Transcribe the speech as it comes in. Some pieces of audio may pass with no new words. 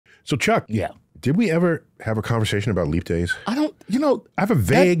So Chuck, Yeah. did we ever have a conversation about leap days? I don't, I have a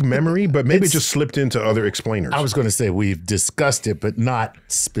vague memory, but maybe it just slipped into other explainers. I was going to say we've discussed it, but not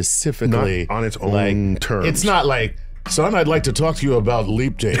specifically. Not on its own terms. It's not like, son, I'd like to talk to you about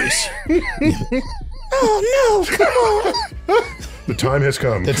leap days. Oh, no, come on. The time has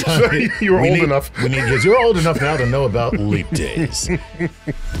come. The time, You're old enough. You're old enough now to know about leap days.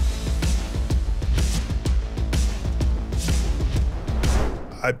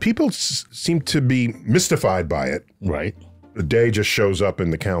 People seem to be mystified by it. Right. The day just shows up in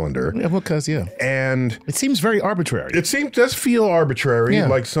the calendar. Yeah, because, And it seems very arbitrary. it does feel arbitrary, Yeah.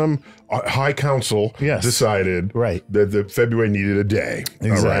 like some high council decided that the February needed a day.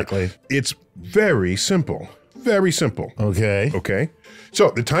 Exactly. All right? It's very simple. Very simple. Okay. Okay.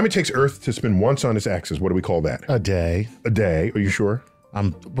 So the time it takes Earth to spin once on its axis, what do we call that? A day. A day. Are you sure?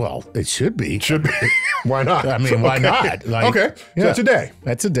 Well, it should be. Should be. Why not? I mean, why not? Like, okay. So that's a day.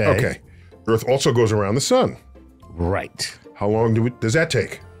 That's a day. Okay. Earth also goes around the sun. Right. How long does that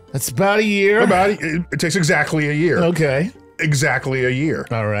take? That's about a year. It takes exactly a year. Okay. Exactly a year.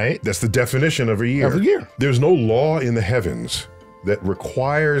 All right. That's the definition of a year. Of a year. There's no law in the heavens that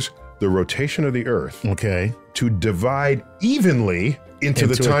requires the rotation of the Earth to divide evenly into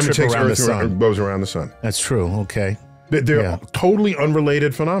the time it takes Earth goes around the sun. That's true. Okay. They're totally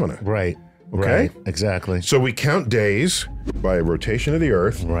unrelated phenomena. Right. Okay. Right. Exactly. So we count days by rotation of the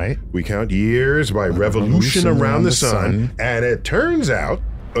Earth. Right. We count years by revolution around the sun. And it turns out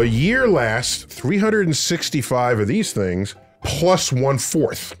a year lasts 365 of these things plus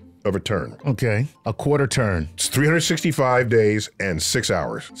 1/4 of a turn. Okay. A quarter turn. It's 365 days and 6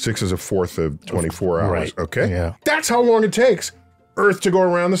 hours. 6 is a fourth of 24 hours. Right. Okay. Yeah. That's how long it takes Earth to go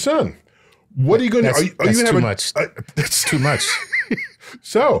around the sun. What are you going to do? That's too much. That's too much.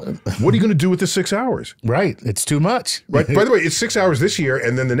 So, what are you going to do with the 6 hours? Right. It's too much. Right. By the way, it's 6 hours this year,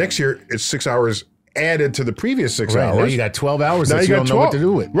 and then the next year it's 6 hours added to the previous 6 hours. Now you got 12 hours now that you don't know what to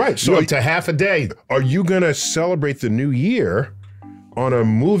do with. Right. So up to half a day. Are you going to celebrate the new year on a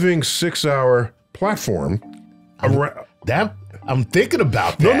moving 6-hour platform? I'm thinking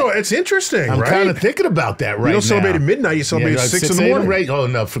about that. No, it's interesting, I'm right? kind of thinking about that right now. You don't celebrate at midnight, you celebrate at 6 in the morning. Right? Oh,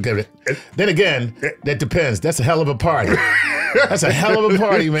 no, forget it. Then again, that depends. That's a hell of a party. That's a hell of a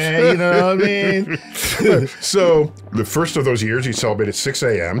party, man. You know what I mean? So the first of those years, you celebrate at 6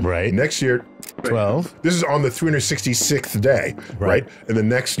 a.m. Right. Next year, 12. This is on the 366th day, right? And the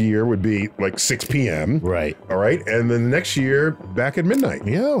next year would be like 6 p.m. Right. All right. And then the next year, back at midnight.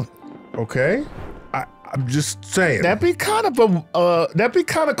 Yeah. Okay. I'm just saying. That'd be kind of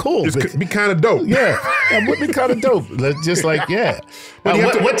cool. It'd be kind of dope. Yeah, that would be kind of dope. Just like, yeah.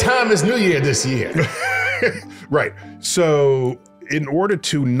 What time is New Year this year? Right. So in order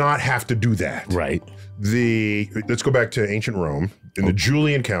to not have to do that, right? Let's go back to ancient Rome in the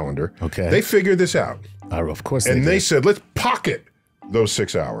Julian calendar. Okay. They figured this out. Of course and they did. said, let's pocket those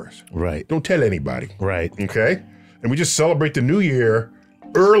 6 hours. Right. Don't tell anybody. Right. Okay. And we just celebrate the new year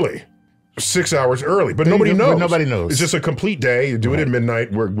early. 6 hours early, but nobody knows. Nobody knows. It's just a complete day. You do it at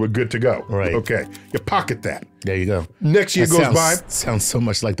midnight. We're good to go. Right. Okay. You pocket that. There you go. Next year goes by. Sounds so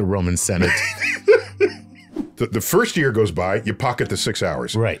much like the Roman Senate. The first year goes by. You pocket the 6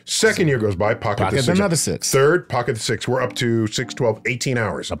 hours. Right. Second year goes by. Pocket the 6. Another 6. Third, pocket the 6. We're up to 6, 12, 18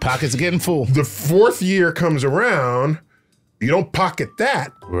 hours. The pockets are getting full. The fourth year comes around. You don't pocket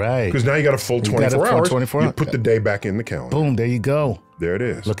that. Right. Because now you got a full 24 hours. 24 you put the day back in the calendar. Boom. There you go. There it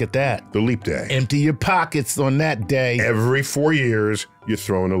is. Look at that. The leap day. Empty your pockets on that day. Every 4 years, you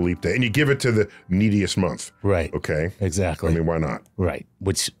throw in a leap day. And you give it to the neediest month. Right. Okay? Exactly. I mean, why not? Right.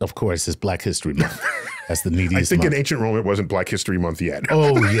 Which, of course, is Black History Month. That's the neediest I think month. in ancient Rome, it wasn't Black History Month yet.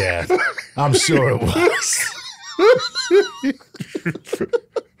 Oh, yeah. I'm sure it was.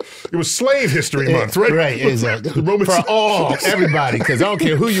 It was Slave History Month, right? Right, exactly. The Romans. For everybody, because I don't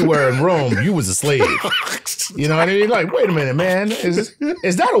care who you were in Rome, you was a slave. You know what I mean? Like, wait a minute, man. Is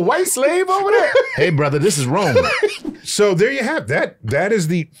that a white slave over there? Hey, brother, this is Rome. So there you have that. That is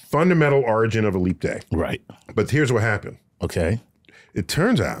the fundamental origin of a leap day. Right. But here's what happened. Okay. It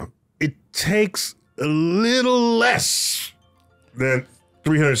turns out it takes a little less than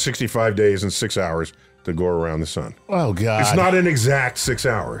 365 days and 6 hours to go around the sun. Oh, God. It's not an exact 6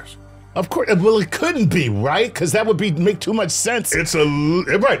 hours. Of course. Well, it couldn't be, right? Because that would make too much sense. It's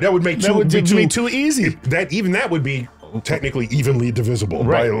right. That would make too easy. That would be technically evenly divisible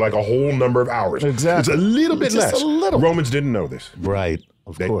right. by like a whole number of hours. Exactly. It's a little bit Just less. a little. Romans didn't know this. Right.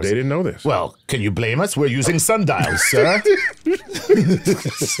 Of course. They didn't know this. Well, can you blame us? We're using sundials, sir.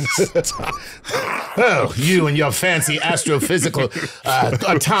 Oh, you and your fancy astrophysical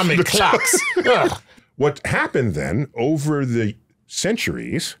atomic clocks. Ugh. What happened then over the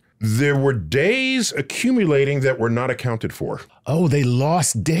centuries, there were days accumulating that were not accounted for. Oh, they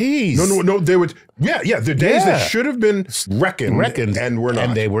lost days. No. They would, yeah. The days that should have been reckoned and were not.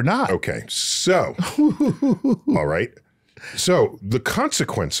 And they were not. Okay, so, all right. So the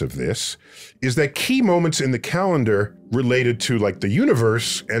consequence of this is that key moments in the calendar related to like the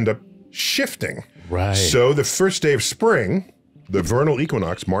universe end up shifting. Right. So the first day of spring, the vernal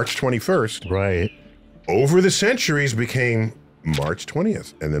equinox, March 21st, Right. over the centuries became March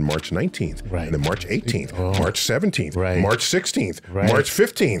 20th, and then March 19th, Right. and then March 18th, March 17th, Right. March 16th, Right. March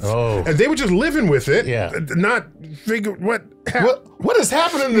 15th. Oh. And they were just living with it, Yeah. not figure what What is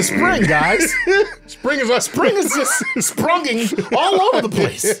happening in the spring, guys? Spring is just sprunging all over the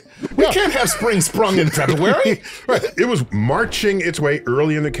place. We can't have spring sprung in February. Right. It was marching its way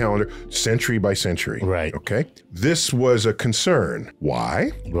early in the calendar, century by century. Right. Okay. This was a concern.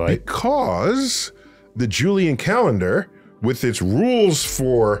 Why? Right. Because the Julian calendar, with its rules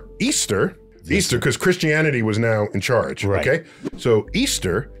for Easter, because Christianity was now in charge. Right. Okay. So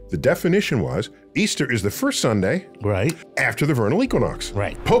Easter, the definition was Easter is the first Sunday Right. after the vernal equinox.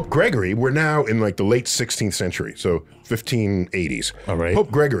 Right. Pope Gregory, we're now in like the late 16th century, so 1580s. All right.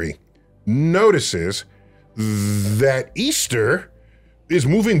 Pope Gregory notices that Easter is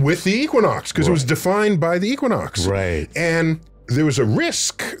moving with the equinox because it was defined by the equinox. Right. And there was a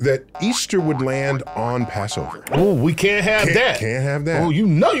risk that Easter would land on Passover. Oh, we can't have that. Can't have that. Oh, you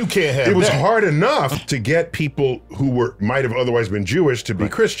know you can't have that. It was hard enough to get people who might have otherwise been Jewish to be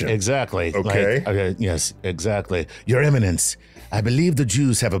Christian. Exactly. Okay. Like, okay. Yes, exactly. Your Eminence, I believe the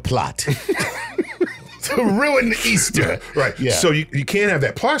Jews have a plot to ruin Easter. Right. Yeah. So you can't have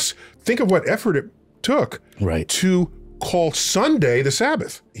that. Plus, think of what effort it took Right. to call Sunday the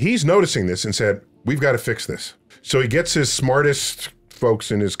Sabbath. He's noticing this and said, we've got to fix this. So he gets his smartest folks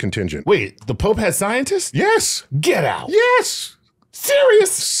in his contingent. Wait, the Pope had scientists? Yes. Get out. Yes.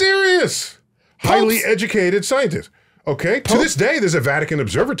 Serious. Highly educated scientists. Okay. To this day, there's a Vatican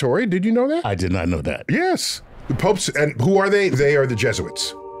observatory. Did you know that? I did not know that. Yes. The popes, and who are they? They are the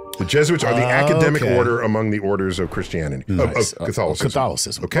Jesuits. The Jesuits are the academic order among the orders of Christianity, Nice. of Catholicism.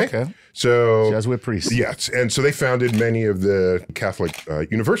 Catholicism. Okay. So Jesuit priests. Yes, and so they founded many of the Catholic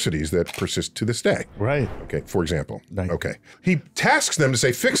universities that persist to this day. Right. Okay, for example. Right. Okay. He tasks them to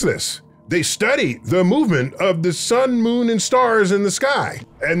say, fix this. They study the movement of the sun, moon, and stars in the sky.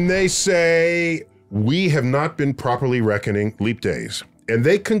 And they say, we have not been properly reckoning leap days. And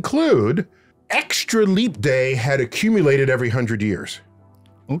they conclude extra leap day had accumulated every 100 years.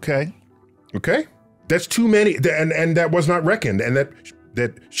 Okay. Okay? That's too many, and that was not reckoned, and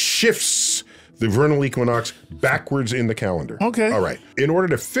that shifts the vernal equinox backwards in the calendar. Okay. All right. In order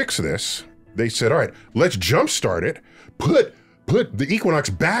to fix this, they said, all right, let's jumpstart it, put the equinox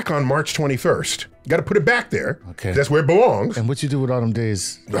back on March 21st. You got to put it back there. Okay. That's where it belongs. And what you do with all them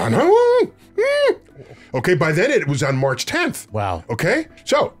days? I know. Okay, by then it was on March 10th. Wow. Okay?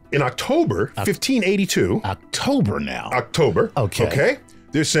 So, in October 1582. October now. October. Okay. Okay?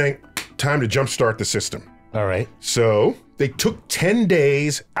 They're saying, time to jumpstart the system. All right. So they took 10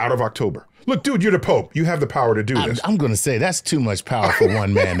 days out of October. Look, dude, you're the Pope. You have the power to do this. I'm going to say that's too much power for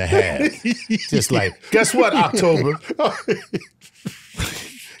one man to have. Just like, guess what, October?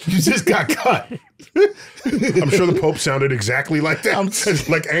 You just got cut. I'm sure the Pope sounded exactly like that.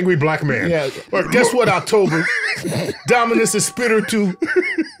 Like angry black man. Yeah. Guess what, October? Dominus and Spiritu,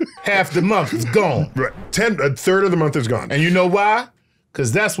 half the month is gone. Right. A third of the month is gone. And you know why?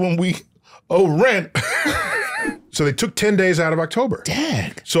 Because that's when we owe rent. So they took 10 days out of October.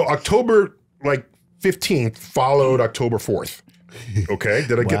 Dang. So October, 15th followed October 4th. Okay,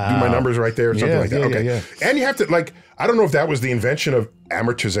 did I do my numbers right there or something like that? Okay. Yeah. And you have to, I don't know if that was the invention of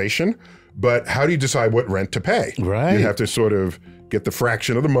amortization, but how do you decide what rent to pay? Right. You have to sort of get the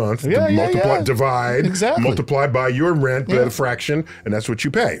fraction of the month, divide, Exactly. multiply by your rent, by the fraction, and that's what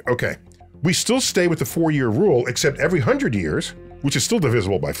you pay. Okay. We still stay with the 4-year rule, except every 100 years, which is still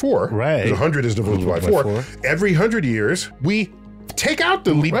divisible by 4. Right. Because 100 is divisible by 4. Every 100 years, we take out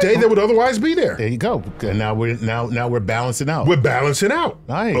the leap day that would otherwise be there. There you go. And now we're balancing out. We're balancing out.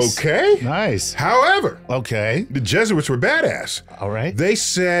 Nice. Okay. Nice. However, Okay. the Jesuits were badass. All right. They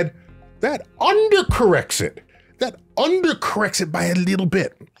said that undercorrects it. That undercorrects it by a little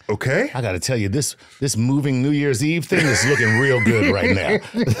bit. Okay. I got to tell you, this moving New Year's Eve thing is looking real good right now.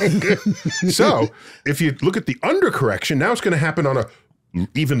 So if you look at the undercorrection, now it's going to happen on a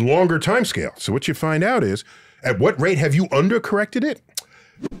even longer time scale. So what you find out is, at what rate have you undercorrected it?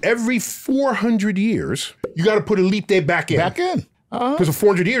 Every 400 years, you got to put a leap day back in. Back in. Because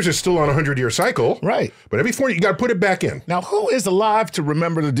 400 years is still on a 100-year cycle. Right. But every 400, you got to put it back in. Now, who is alive to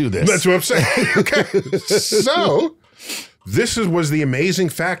remember to do this? That's what I'm saying. Okay. So This was the amazing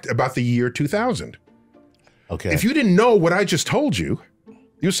fact about the year 2000. Okay. If you didn't know what I just told you,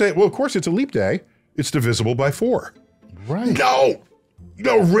 you say, well, of course it's a leap day. It's divisible by 4. Right. No. You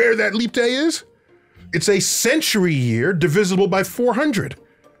know how rare that leap day is? It's a century year divisible by 400.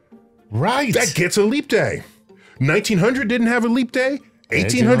 Right. That gets a leap day. 1900 didn't have a leap day.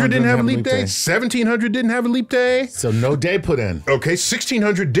 1800 didn't have a leap day. 1700 didn't have a leap day. So no day put in. Okay,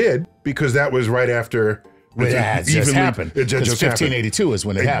 1600 did, because that was right after It just happened. It just 1582 is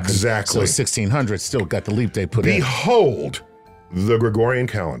when it happened. Exactly. So 1600 still got the leap day put in. Behold the Gregorian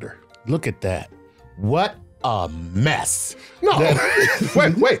calendar. Look at that. What a mess. No,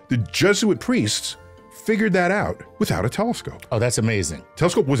 wait. The Jesuit priests figured that out without a telescope. Oh, that's amazing.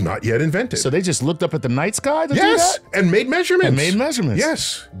 Telescope was not yet invented. So they just looked up at the night sky to do yes, that? and made measurements. And made measurements.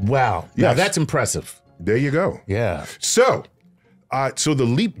 Yes. Wow. Now Yes. that's impressive. There you go. Yeah. So the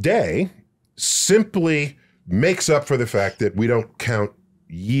leap day simply makes up for the fact that we don't count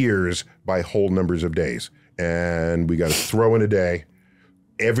years by whole numbers of days. And we got to throw in a day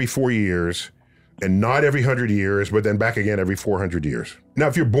every 4 years, and not every 100 years, but then back again every 400 years. Now,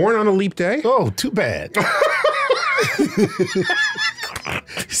 if you're born on a leap day, Oh, too bad.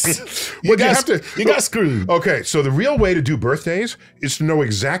 you got screwed. Okay, so the real way to do birthdays is to know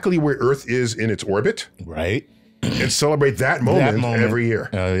exactly where Earth is in its orbit Right. and celebrate that moment every year.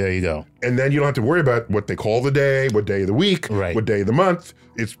 Oh, there you go. And then you don't have to worry about what they call the day, what day of the week, Right. what day of the month.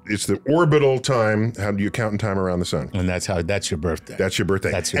 It's the orbital time. How do you count in time around the sun? And that's your birthday. That's your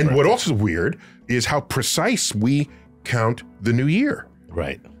birthday. That's your and birthday. what else is weird is how precise we count the new year.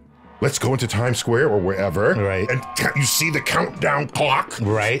 Right. Let's go into Times Square or wherever. Right. And you see the countdown clock.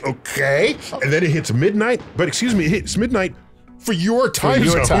 Right. Okay. And then it hits midnight. But excuse me, it hits midnight for your time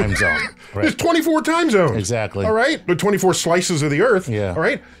zone. Your time zone. Right. There's 24 time zones. Exactly. All right. The 24 slices of the earth. Yeah. All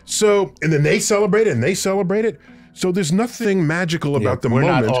right. So, and then they celebrate it and they celebrate it. So there's nothing magical about the We're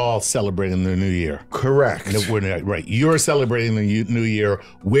moment. not all celebrating the new year. Correct. No, we're not, right. You're celebrating the new year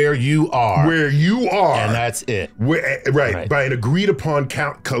where you are. Where you are. And that's it. Right. By an agreed upon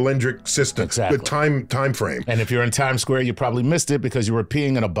calendric system. Exactly. The time frame. And if you're in Times Square, you probably missed it because you were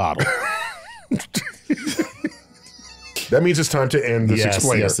peeing in a bottle. That means it's time to end this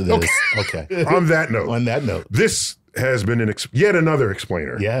explainer. Yes, it is. Okay. On that note. On that note. This has been yet another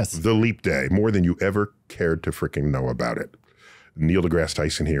explainer. Yes. The leap day, more than you ever cared to freaking know about it. Neil deGrasse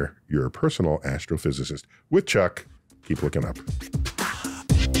Tyson here, your personal astrophysicist with Chuck. Keep looking up.